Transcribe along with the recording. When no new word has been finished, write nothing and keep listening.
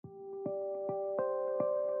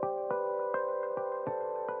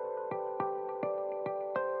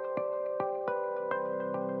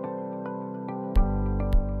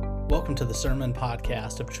welcome to the Sermon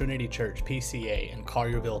Podcast of Trinity Church PCA in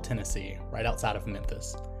Collierville, Tennessee, right outside of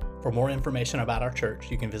Memphis. For more information about our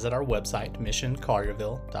church, you can visit our website,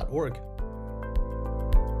 missioncollierville.org.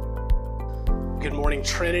 Good morning,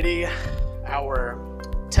 Trinity. Our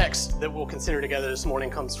text that we'll consider together this morning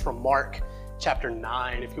comes from Mark chapter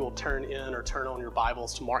 9. If you will turn in or turn on your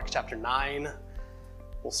Bibles to Mark chapter 9,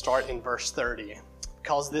 we'll start in verse 30.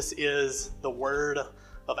 Because this is the word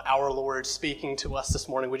of our Lord speaking to us this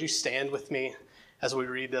morning, would you stand with me as we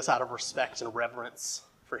read this out of respect and reverence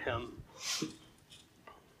for him?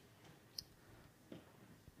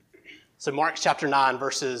 So Mark chapter 9,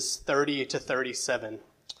 verses 30 to 37.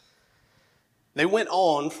 They went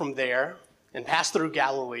on from there and passed through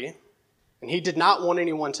Galilee, and he did not want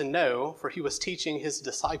anyone to know, for he was teaching his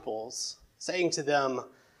disciples, saying to them,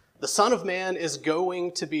 "The Son of Man is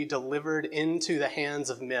going to be delivered into the hands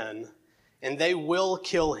of men, and they will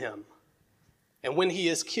kill him. And when he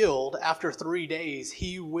is killed, after 3 days,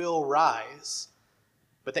 he will rise."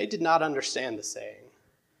 But they did not understand the saying,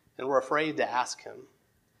 and were afraid to ask him.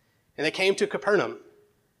 And they came to Capernaum.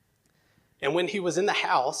 And when he was in the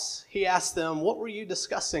house, he asked them, "What were you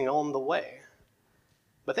discussing on the way?"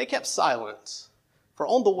 But they kept silent, for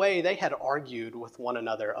on the way they had argued with one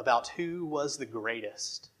another about who was the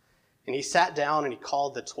greatest. And he sat down and he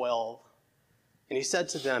called the 12. And he said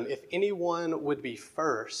to them, "If anyone would be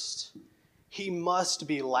first, he must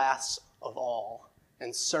be last of all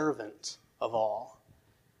and servant of all."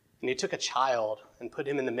 And he took a child and put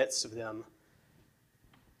him in the midst of them.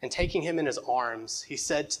 And taking him in his arms, he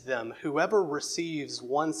said to them, "Whoever receives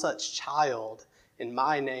one such child in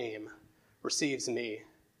my name receives me.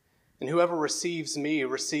 And whoever receives me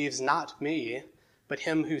receives not me, but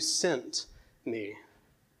him who sent me."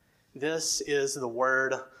 This is the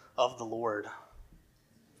word of the Lord.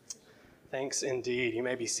 Thanks indeed. You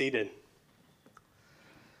may be seated.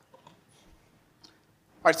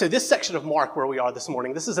 All right, so this section of Mark where we are this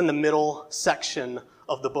morning, this is in the middle section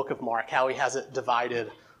of the book of Mark, how he has it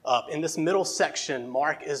divided up. In this middle section,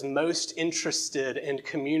 Mark is most interested in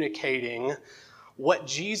communicating what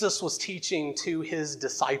Jesus was teaching to his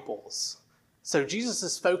disciples. So Jesus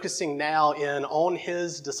is focusing now in on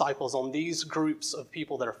his disciples, on these groups of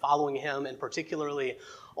people that are following him, and particularly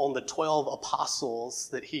on the 12 apostles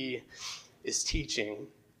that he is teaching.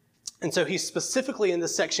 And so he's specifically in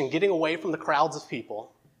this section getting away from the crowds of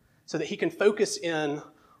people so that he can focus in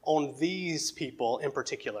on these people in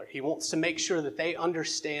particular. He wants to make sure that they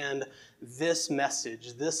understand this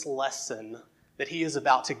message, this lesson that he is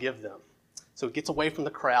about to give them. So he gets away from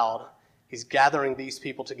the crowd. He's gathering these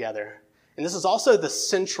people together. And this is also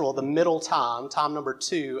the middle time number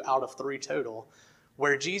 2 out of 3 total,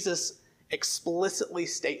 where Jesus explicitly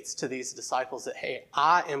states to these disciples that, hey,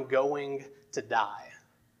 I am going to die.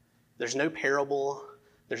 There's no parable.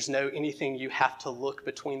 There's no anything you have to look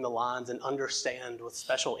between the lines and understand with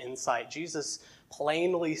special insight. Jesus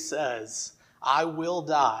plainly says, I will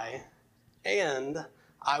die and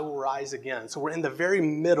I will rise again. So we're in the very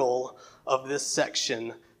middle of this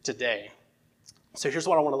section today. So here's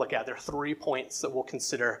what I want to look at. There are 3 points that we'll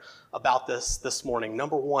consider about this morning.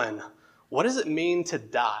 Number 1, what does it mean to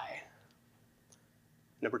die?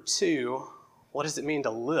 Number 2, what does it mean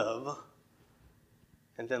to live?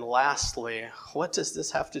 And then lastly, what does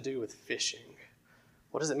this have to do with fishing?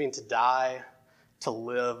 What does it mean to die, to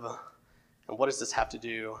live, and what does this have to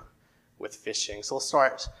do with fishing? So let's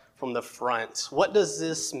start from the front. What does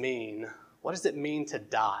this mean? What does it mean to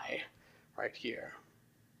die right here?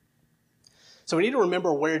 So we need to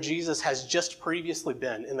remember where Jesus has just previously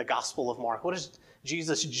been in the Gospel of Mark. What has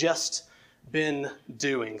Jesus just been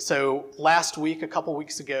doing? So last week, a couple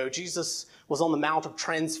weeks ago, Jesus was on the Mount of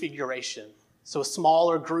Transfiguration. So a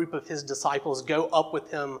smaller group of his disciples go up with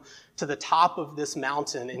him to the top of this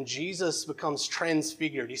mountain, and Jesus becomes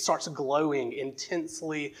transfigured. He starts glowing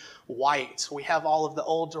intensely white. We have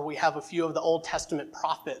a few of the Old Testament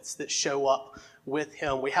prophets that show up with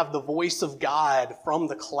him. We have the voice of God from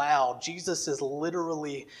the cloud. Jesus is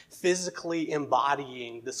literally physically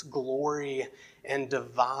embodying this glory and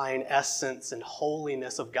divine essence and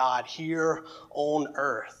holiness of God here on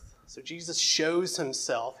earth. So Jesus shows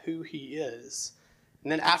himself who he is.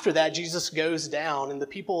 And then after that, Jesus goes down, and the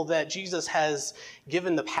people that Jesus has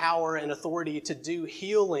given the power and authority to do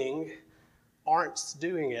healing aren't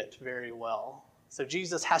doing it very well. So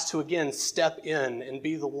Jesus has to again step in and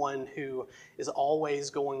be the one who is always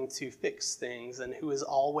going to fix things and who is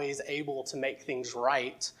always able to make things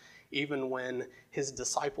right, even when his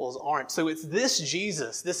disciples aren't. So it's this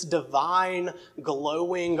Jesus, this divine,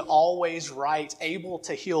 glowing, always right, able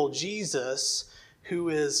to heal Jesus, who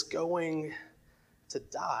is going to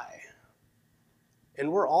die.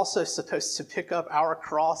 And we're also supposed to pick up our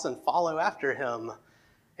cross and follow after him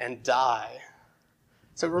and die.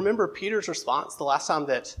 So remember Peter's response the last time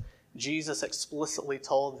that Jesus explicitly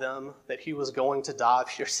told them that he was going to die.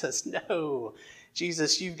 Peter says, no,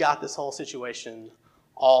 Jesus, you've got this whole situation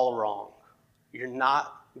all wrong. You're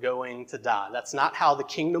not going to die. That's not how the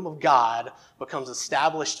kingdom of God becomes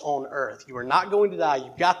established on earth. You are not going to die.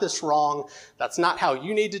 You've got this wrong. That's not how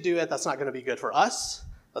you need to do it. That's not going to be good for us.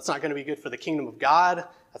 That's not going to be good for the kingdom of God.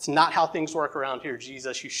 That's not how things work around here,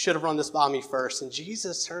 Jesus. You should have run this by me first. And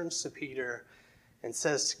Jesus turns to Peter and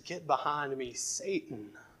says, get behind me,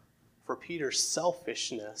 Satan, for Peter's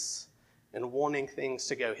selfishness and wanting things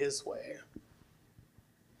to go his way.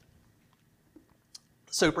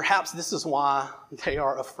 So perhaps this is why they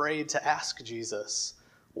are afraid to ask Jesus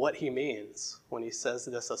what he means when he says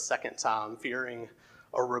this a second time, fearing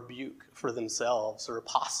a rebuke for themselves, or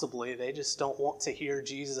possibly they just don't want to hear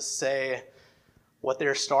Jesus say what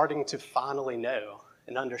they're starting to finally know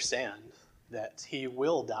and understand, that he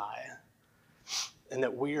will die and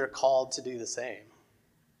that we are called to do the same.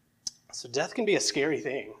 So death can be a scary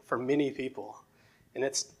thing for many people. And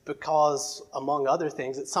it's because, among other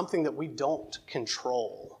things, it's something that we don't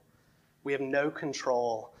control. We have no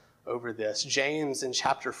control over this. James in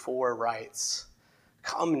chapter 4 writes,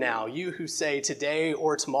 come now, you who say today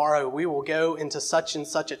or tomorrow we will go into such and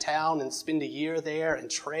such a town and spend a year there and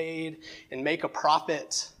trade and make a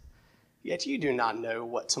profit. Yet you do not know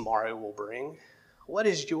what tomorrow will bring. What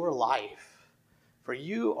is your life? For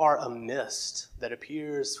you are a mist that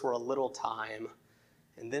appears for a little time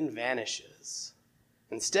and then vanishes.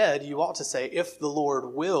 Instead, you ought to say, if the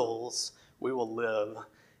Lord wills, we will live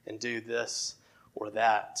and do this or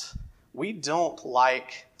that. We don't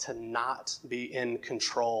like to not be in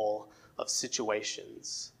control of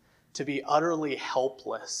situations, to be utterly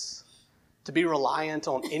helpless, to be reliant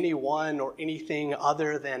on anyone or anything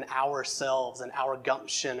other than ourselves and our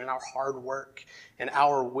gumption and our hard work and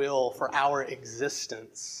our will for our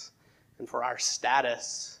existence and for our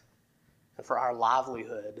status and for our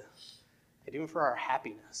livelihood, and even for our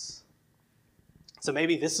happiness. So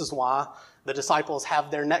maybe this is why the disciples have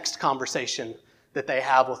their next conversation that they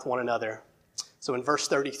have with one another. So in verse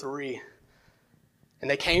 33, and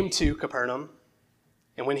they came to Capernaum,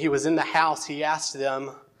 and when he was in the house, he asked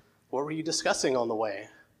them, what were you discussing on the way?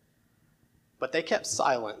 But they kept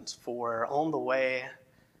silent, for on the way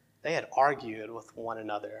they had argued with one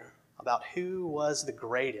another about who was the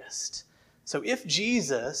greatest. So if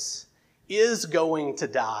Jesus is going to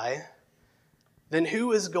die, then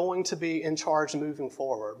who is going to be in charge moving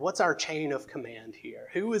forward? What's our chain of command here?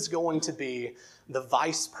 Who is going to be the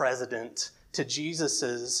vice president to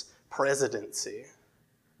Jesus's presidency?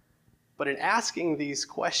 But in asking these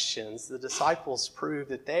questions, the disciples prove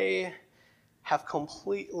that they have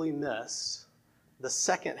completely missed the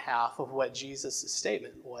second half of what Jesus'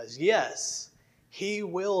 statement was. Yes, he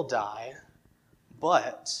will die,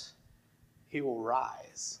 but he will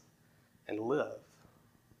rise and live.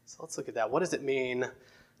 So let's look at that. What does it mean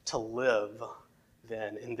to live,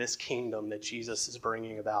 then, in this kingdom that Jesus is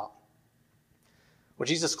bringing about? Well,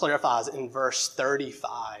 Jesus clarifies in verse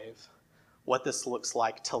 35 what this looks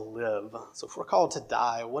like to live. So if we're called to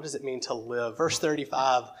die, what does it mean to live? Verse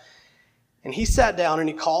 35, and he sat down and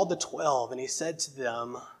he called the 12 and he said to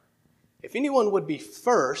them, if anyone would be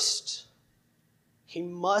first, he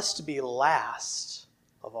must be last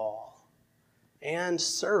of all and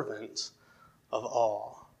servant of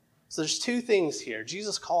all. So there's two things here.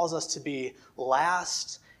 Jesus calls us to be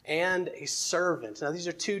last and a servant. Now these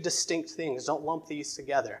are two distinct things. Don't lump these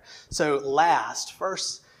together. So last,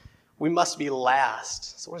 first, we must be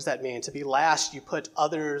last. So what does that mean? To be last, you put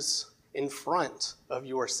others in front of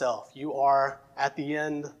yourself. You are at the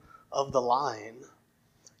end of the line.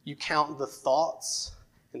 You count the thoughts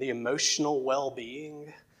and the emotional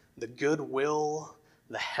well-being, the goodwill,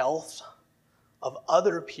 the health of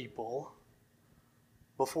other people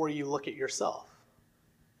before you look at yourself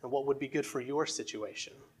and what would be good for your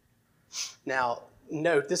situation. Now,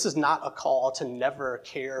 note, this is not a call to never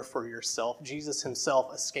care for yourself. Jesus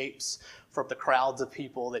himself escapes from the crowds of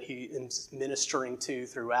people that he is ministering to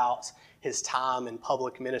throughout his time in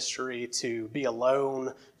public ministry, to be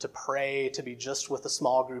alone, to pray, to be just with a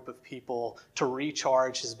small group of people, to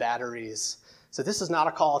recharge his batteries. So this is not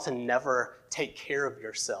a call to never take care of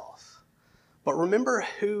yourself. But remember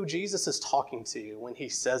who Jesus is talking to when he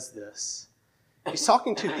says this. He's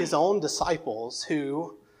talking to his own disciples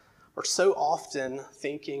who are so often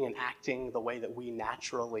thinking and acting the way that we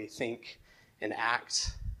naturally think and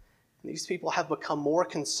act. And these people have become more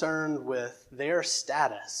concerned with their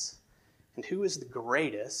status and who is the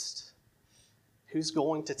greatest, who's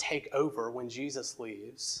going to take over when Jesus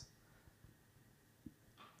leaves.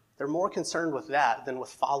 They're more concerned with that than with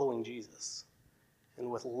following Jesus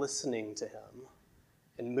and with listening to him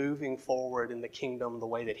and moving forward in the kingdom the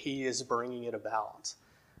way that he is bringing it about.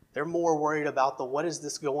 They're more worried about what is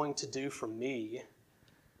this going to do for me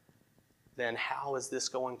than how is this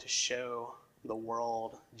going to show the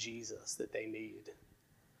world Jesus that they need.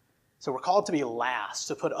 So we're called to be last,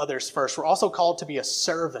 to put others first. We're also called to be a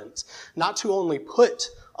servant, not to only put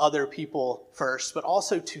other people first, but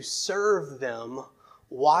also to serve them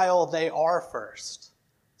while they are first.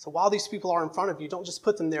 So while these people are in front of you, don't just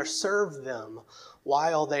put them there, serve them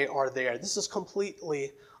while they are there. This is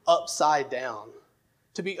completely upside down.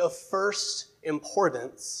 To be of first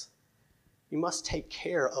importance, you must take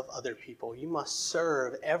care of other people. You must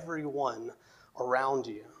serve everyone around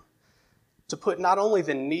you. To put not only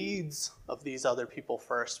the needs of these other people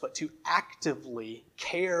first, but to actively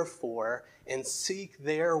care for and seek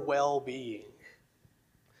their well-being.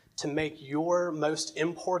 To make your most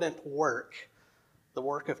important work the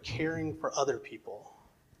work of caring for other people.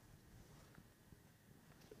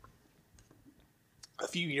 A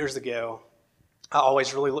few years ago, I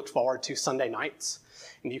always really looked forward to Sunday nights,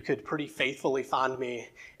 and you could pretty faithfully find me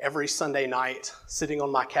every Sunday night sitting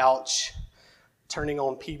on my couch, turning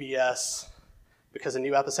on PBS, because a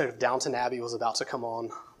new episode of Downton Abbey was about to come on.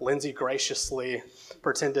 Lindsay graciously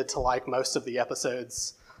pretended to like most of the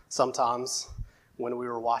episodes sometimes when we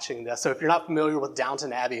were watching this. So if you're not familiar with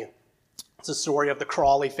Downton Abbey, it's a story of the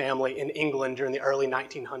Crawley family in England during the early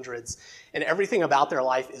 1900s, and everything about their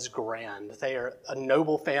life is grand. They are a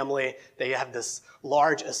noble family. They have this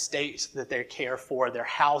large estate that they care for. Their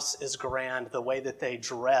house is grand. The way that they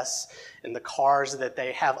dress and the cars that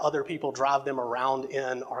they have other people drive them around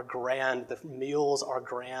in are grand. The meals are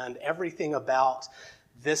grand. Everything about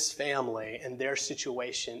this family and their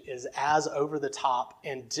situation is as over the top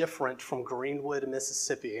and different from Greenwood,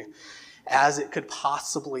 Mississippi, as it could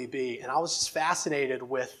possibly be. And I was just fascinated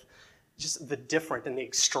with just the different and the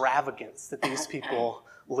extravagance that these people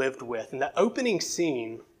lived with. In the opening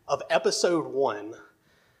scene of episode 1,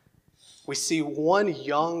 we see one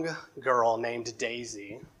young girl named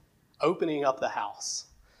Daisy opening up the house.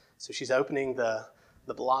 So she's opening the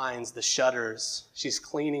blinds, the shutters. She's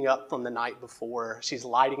cleaning up from the night before. She's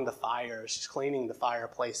lighting the fires. She's cleaning the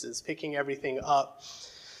fireplaces, picking everything up.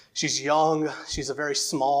 She's young. She's a very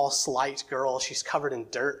small, slight girl. She's covered in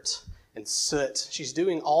dirt and soot. She's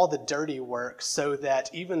doing all the dirty work so that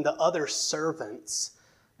even the other servants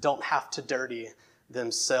don't have to dirty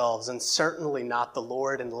themselves, and certainly not the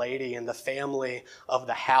Lord and Lady and the family of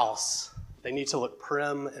the house. They need to look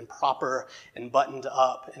prim and proper and buttoned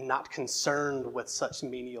up and not concerned with such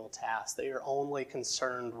menial tasks. They are only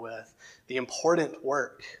concerned with the important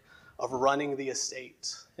work of running the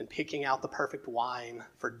estate and picking out the perfect wine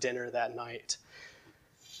for dinner that night.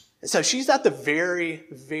 And so she's at the very,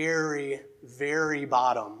 very, very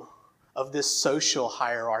bottom of this social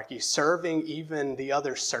hierarchy, serving even the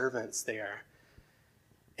other servants there.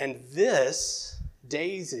 And this,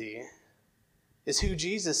 Daisy, is who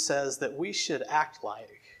Jesus says that we should act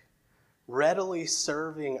like, readily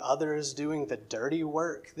serving others, doing the dirty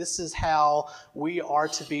work. This is how we are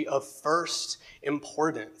to be of first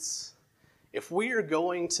importance. If we are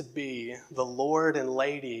going to be the Lord and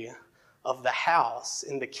Lady of the house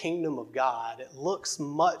in the kingdom of God, it looks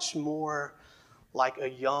much more like a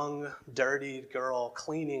young, dirty girl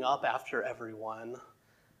cleaning up after everyone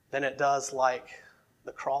than it does like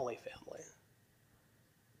the Crawley family.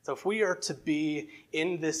 So if we are to be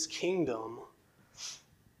in this kingdom,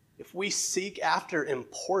 if we seek after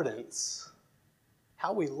importance,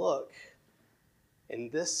 how we look in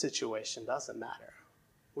this situation doesn't matter.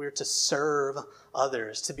 We're to serve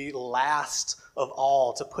others, to be last of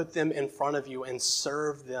all, to put them in front of you and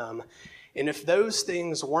serve them. And if those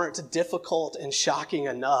things weren't difficult and shocking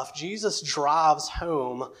enough, Jesus drives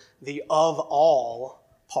home the of all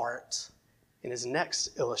part in his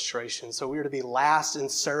next illustration. So we are to be last and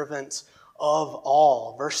servant of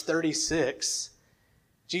all. Verse 36,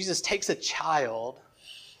 Jesus takes a child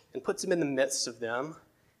and puts him in the midst of them,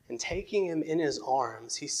 and taking him in his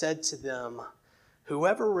arms, he said to them,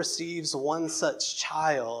 "Whoever receives one such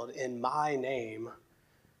child in my name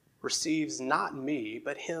receives not me,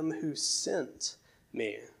 but him who sent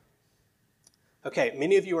me." Okay,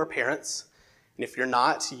 many of you are parents. And if you're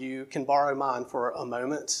not, you can borrow mine for a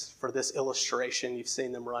moment for this illustration. You've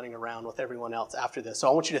seen them running around with everyone else after this. So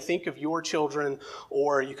I want you to think of your children,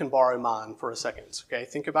 or you can borrow mine for a second. Okay,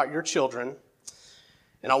 think about your children.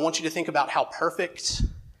 And I want you to think about how perfect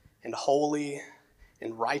and holy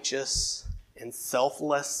and righteous and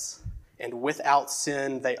selfless and without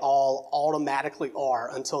sin, they all automatically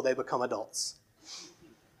are until they become adults.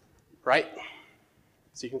 Right?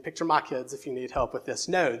 So you can picture my kids if you need help with this.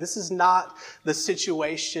 No, this is not the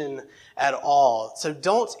situation at all. So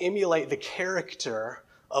don't emulate the character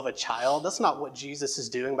of a child. That's not what Jesus is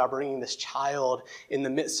doing by bringing this child in the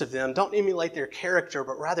midst of them. Don't emulate their character,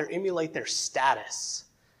 but rather emulate their status,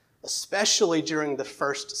 especially during the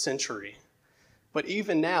first century. But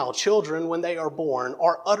even now, children, when they are born,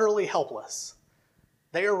 are utterly helpless.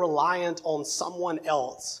 They are reliant on someone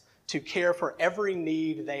else to care for every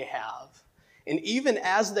need they have. And even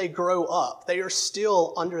as they grow up, they are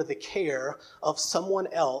still under the care of someone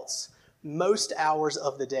else most hours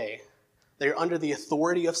of the day. They are under the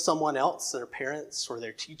authority of someone else, their parents or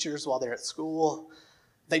their teachers while they're at school.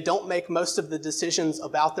 They don't make most of the decisions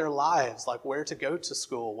about their lives, like where to go to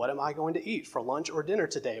school, what am I going to eat for lunch or dinner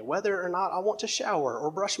today, whether or not I want to shower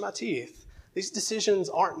or brush my teeth. These decisions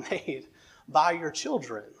aren't made by your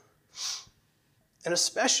children. And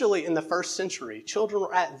especially in the first century, children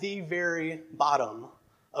were at the very bottom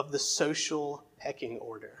of the social pecking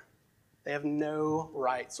order. They have no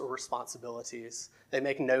rights or responsibilities. They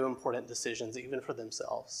make no important decisions, even for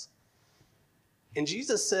themselves. And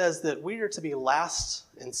Jesus says that we are to be last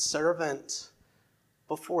and servant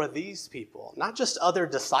before these people, not just other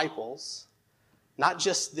disciples, not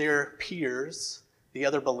just their peers, the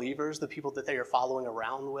other believers, the people that they are following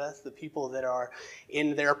around with, the people that are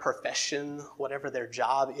in their profession, whatever their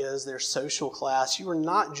job is, their social class. You are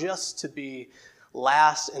not just to be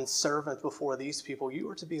last and servant before these people. You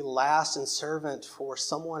are to be last and servant for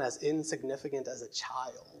someone as insignificant as a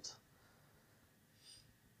child.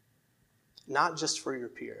 Not just for your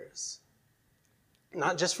peers.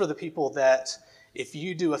 Not just for the people that if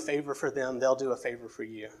you do a favor for them, they'll do a favor for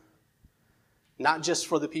you. Not just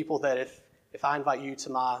for the people that if I invite you to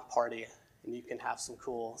my party and you can have some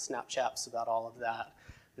cool Snapchats about all of that,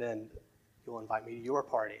 then you'll invite me to your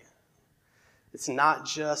party. It's not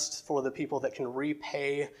just for the people that can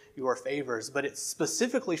repay your favors, but it's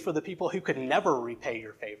specifically for the people who could never repay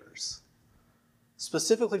your favors.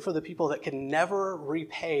 Specifically for the people that can never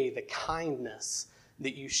repay the kindness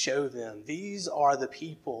that you show them. These are the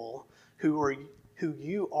people who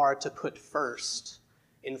you are to put first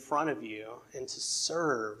in front of you and to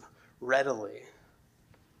serve readily.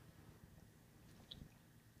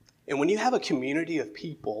 And when you have a community of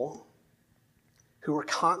people who are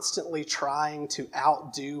constantly trying to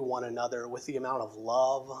outdo one another with the amount of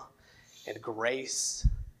love and grace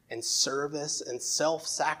and service and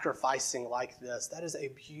self-sacrificing like this, that is a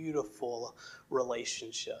beautiful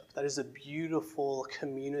relationship. That is a beautiful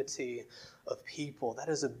community of people. That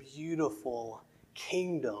is a beautiful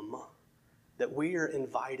kingdom that we are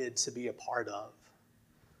invited to be a part of.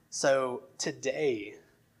 So today,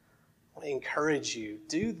 I want to encourage you,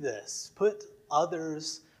 do this. Put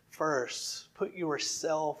others first. Put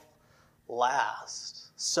yourself last.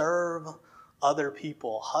 Serve other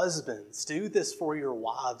people. Husbands, do this for your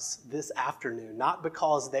wives this afternoon, not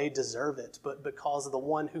because they deserve it, but because the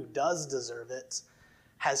one who does deserve it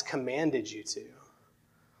has commanded you to.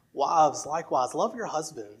 Wives, likewise, love your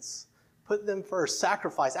husbands. Put them first.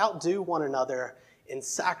 Sacrifice. Outdo one another in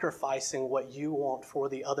sacrificing what you want for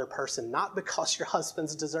the other person, not because your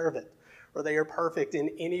husbands deserve it or they are perfect in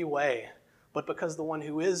any way, but because the one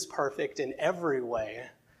who is perfect in every way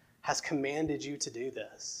has commanded you to do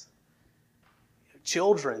this.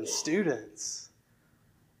 Children, students,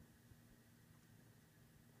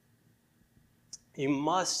 you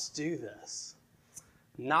must do this,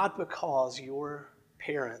 not because your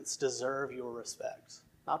parents deserve your respect,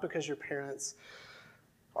 not because your parents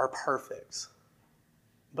are perfect,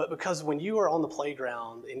 but because when you are on the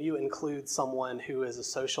playground and you include someone who is a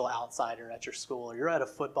social outsider at your school, or you're at a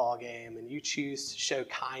football game and you choose to show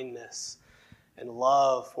kindness and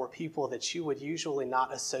love for people that you would usually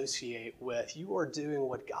not associate with, you are doing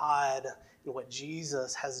what God and what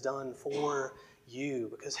Jesus has done for you.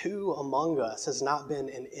 Because who among us has not been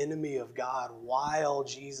an enemy of God while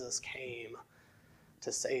Jesus came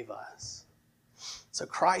to save us? So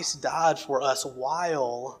Christ died for us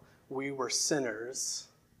while we were sinners,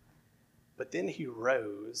 but then he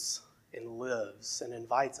rose and lives and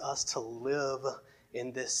invites us to live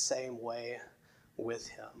in this same way with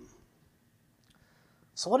him.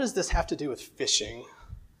 So what does this have to do with fishing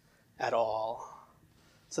at all?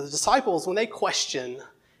 So the disciples, when they question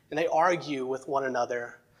and they argue with one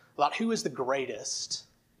another about who is the greatest,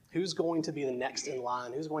 who's going to be the next in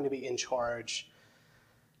line, who's going to be in charge,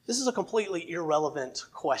 this is a completely irrelevant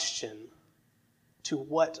question to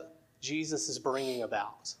what Jesus is bringing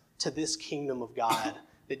about, to this kingdom of God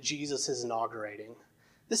that Jesus is inaugurating.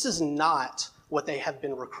 This is not what they have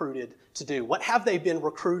been recruited to do. What have they been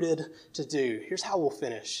recruited to do? Here's how we'll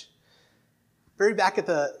finish. Very back at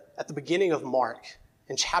the beginning of Mark,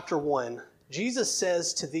 in chapter 1, Jesus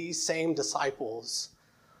says to these same disciples,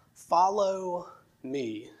 "Follow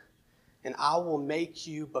me, and I will make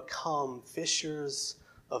you become fishers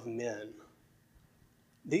of men."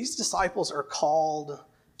 These disciples are called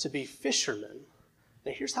to be fishermen.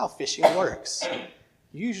 Now here's how fishing works.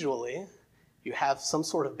 Usually, you have some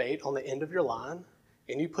sort of bait on the end of your line,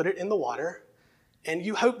 and you put it in the water, and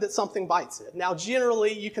you hope that something bites it. Now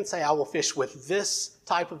generally, you can say, I will fish with this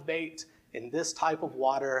type of bait, in this type of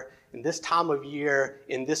water, in this time of year,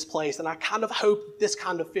 in this place, and I kind of hope this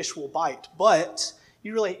kind of fish will bite. But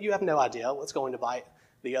you have no idea what's going to bite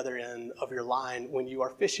the other end of your line when you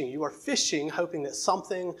are fishing. You are fishing hoping that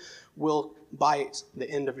something will bite the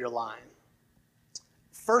end of your line.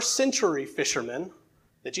 First century fishermen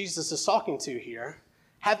that Jesus is talking to here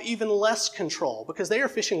have even less control because they are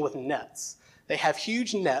fishing with nets. They have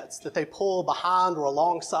huge nets that they pull behind or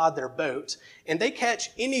alongside their boat, and they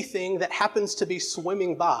catch anything that happens to be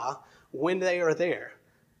swimming by when they are there.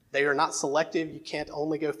 They are not selective. You can't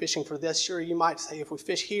only go fishing for this. Sure, you might say if we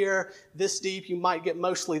fish here this deep, you might get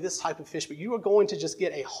mostly this type of fish, but you are going to just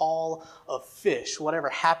get a haul of fish, whatever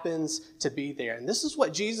happens to be there. And this is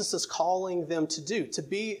what Jesus is calling them to do, to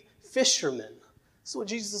be fishermen. This is what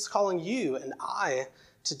Jesus is calling you and I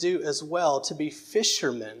to do as well, to be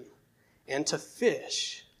fishermen and to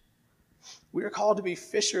fish. We are called to be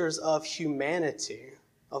fishers of humanity,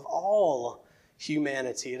 of all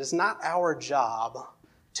humanity. It is not our job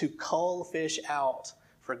to cull fish out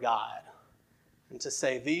for God and to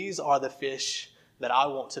say, these are the fish that I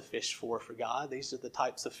want to fish for God. These are the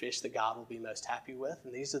types of fish that God will be most happy with,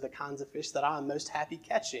 and these are the kinds of fish that I am most happy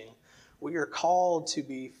catching. We are called to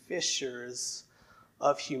be fishers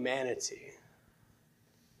of humanity.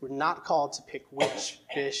 We're not called to pick which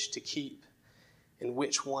fish to keep and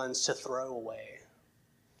which ones to throw away.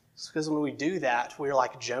 It's because when we do that, we're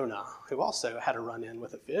like Jonah, who also had a run-in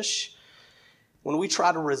with a fish. When we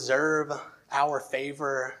try to reserve our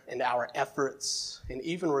favor and our efforts and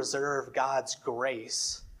even reserve God's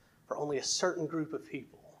grace for only a certain group of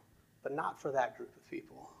people, but not for that group of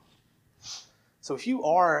people. So if you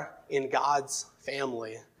are in God's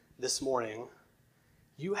family this morning,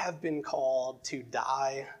 you have been called to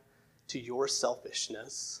die to your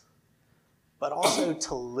selfishness, but also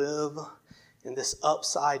to live in this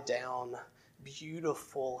upside down,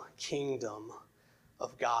 beautiful kingdom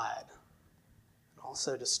of God. And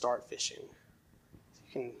also to start fishing.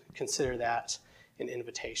 You can consider that an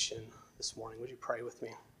invitation this morning. Would you pray with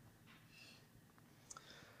me?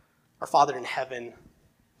 Our Father in heaven,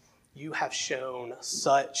 you have shown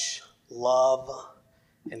such love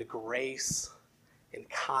and grace and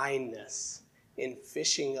kindness in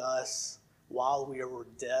fishing us while we were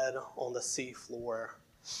dead on the seafloor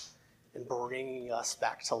and bringing us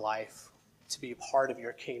back to life to be a part of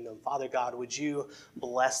your kingdom. Father God, would you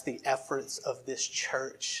bless the efforts of this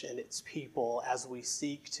church and its people as we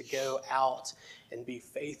seek to go out and be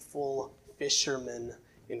faithful fishermen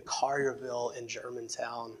in Collierville and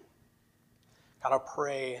Germantown. God, I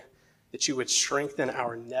pray that you would strengthen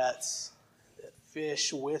our nets, that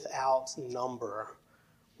fish without number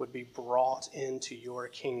would be brought into your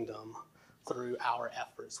kingdom through our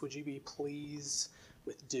efforts. Would you be pleased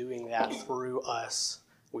with doing that through us,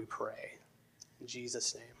 we pray. In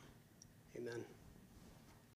Jesus' name, amen.